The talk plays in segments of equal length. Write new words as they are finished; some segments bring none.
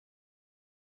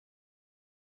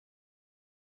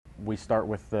We start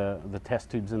with the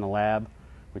test tubes in the lab.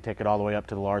 We take it all the way up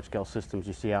to the large-scale systems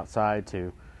you see outside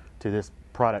to this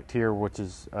product here, which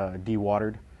is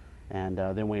dewatered. And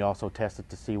then we also test it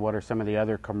to see what are some of the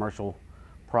other commercial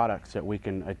products that we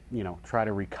can try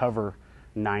to recover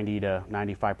 90 to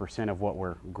 95% of what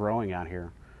we're growing out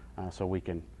here, so we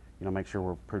can make sure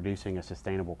we're producing a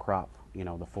sustainable crop,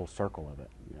 the full circle of it.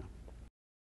 Yeah.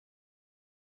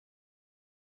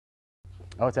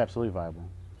 Oh, it's absolutely viable.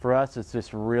 For us, it's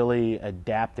just really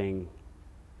adapting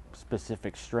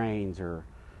specific strains, or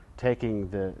taking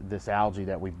this algae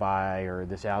that we buy or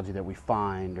this algae that we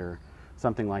find or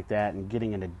something like that, and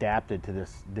getting it adapted to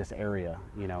this area,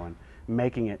 and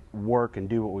making it work and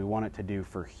do what we want it to do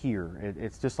for here.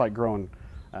 It's just like growing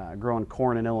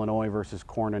corn in Illinois versus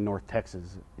corn in North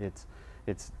Texas.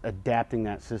 It's adapting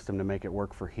that system to make it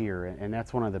work for here, and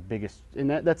that's one of the biggest, and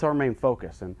that's our main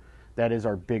focus, and that is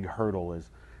our big hurdle,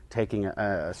 is taking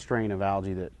a strain of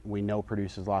algae that we know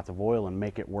produces lots of oil and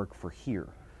make it work for here,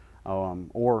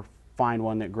 or find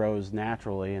one that grows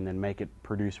naturally and then make it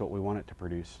produce what we want it to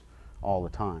produce all the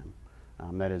time.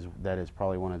 That is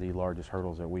probably one of the largest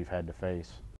hurdles that we've had to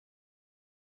face.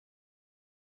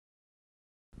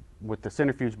 With the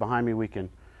centrifuge behind me, we can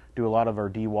do a lot of our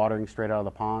dewatering straight out of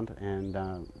the pond and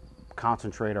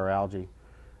concentrate our algae,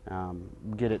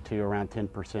 get it to around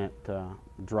 10%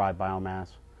 dry biomass.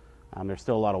 There's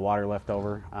still a lot of water left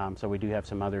over, so we do have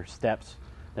some other steps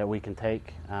that we can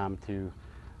take to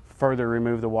further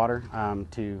remove the water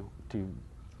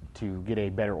to get a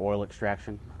better oil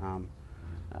extraction.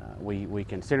 We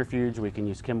can centrifuge, we can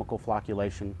use chemical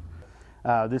flocculation.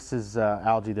 This is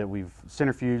algae that we've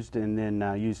centrifuged and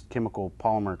then used chemical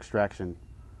polymer extraction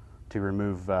to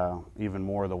remove even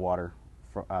more of the water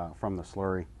from the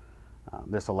slurry.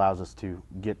 This allows us to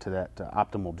get to that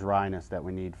optimal dryness that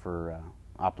we need for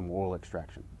optimal oil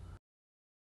extraction.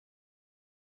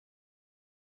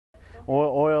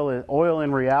 Oil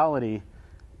in reality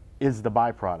is the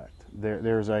byproduct.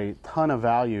 There's a ton of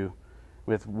value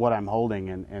with what I'm holding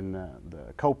in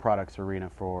the co-products arena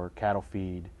for cattle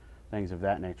feed, things of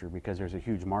that nature, because there's a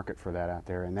huge market for that out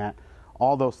there, and that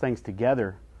all those things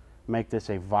together make this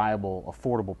a viable,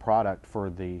 affordable product for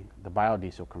the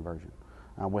biodiesel conversion.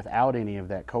 Without any of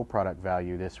that co-product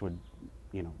value, this would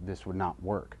not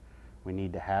work. We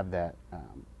need to have that.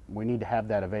 We need to have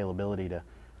that availability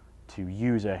to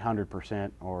use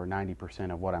 100% or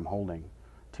 90% of what I'm holding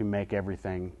to make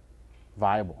everything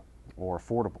viable or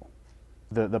affordable.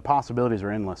 The possibilities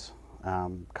are endless.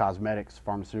 Cosmetics,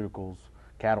 pharmaceuticals,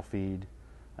 cattle feed,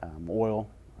 oil,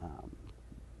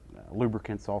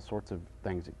 lubricants, all sorts of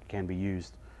things that can be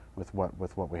used with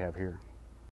what we have here.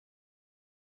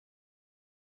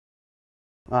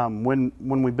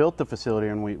 When we built the facility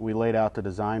and we laid out the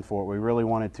design for it, we really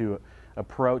wanted to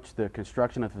approach the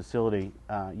construction of the facility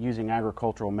using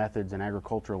agricultural methods and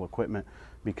agricultural equipment,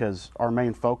 because our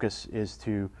main focus is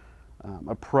to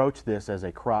approach this as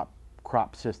a crop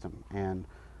system. And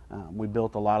we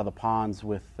built a lot of the ponds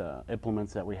with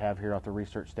implements that we have here at the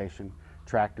research station,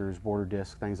 tractors, border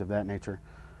discs, things of that nature.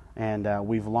 And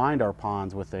we've lined our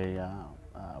ponds with a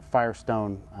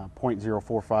Firestone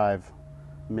 0.045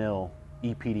 mil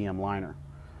EPDM liner.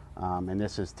 And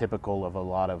this is typical of a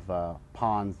lot of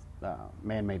ponds,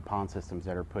 man-made pond systems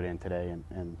that are put in today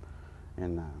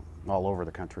and all over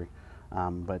the country.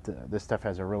 But this stuff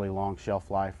has a really long shelf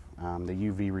life. The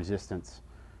UV resistance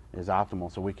is optimal,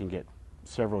 so we can get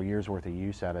several years worth of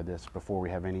use out of this before we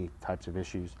have any types of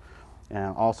issues.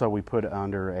 And also we put it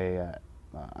under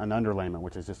an underlayment,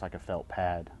 which is just like a felt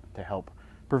pad, to help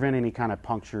prevent any kind of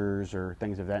punctures or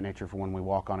things of that nature for when we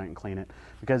walk on it and clean it,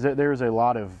 because there's a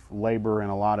lot of labor and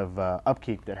a lot of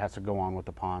upkeep that has to go on with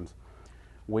the ponds.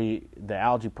 The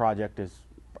algae project is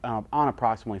on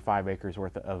approximately 5 acres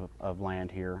worth of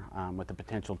land here, with the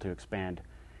potential to expand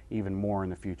even more in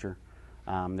the future.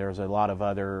 There's a lot of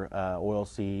other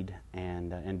oilseed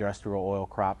and industrial oil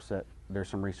crops that there's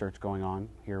some research going on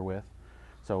here with.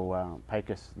 So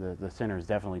Pecos, the center, has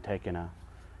definitely taken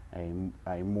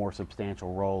a more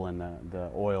substantial role in the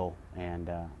oil and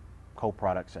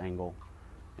co-products angle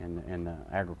in the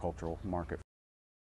agricultural market.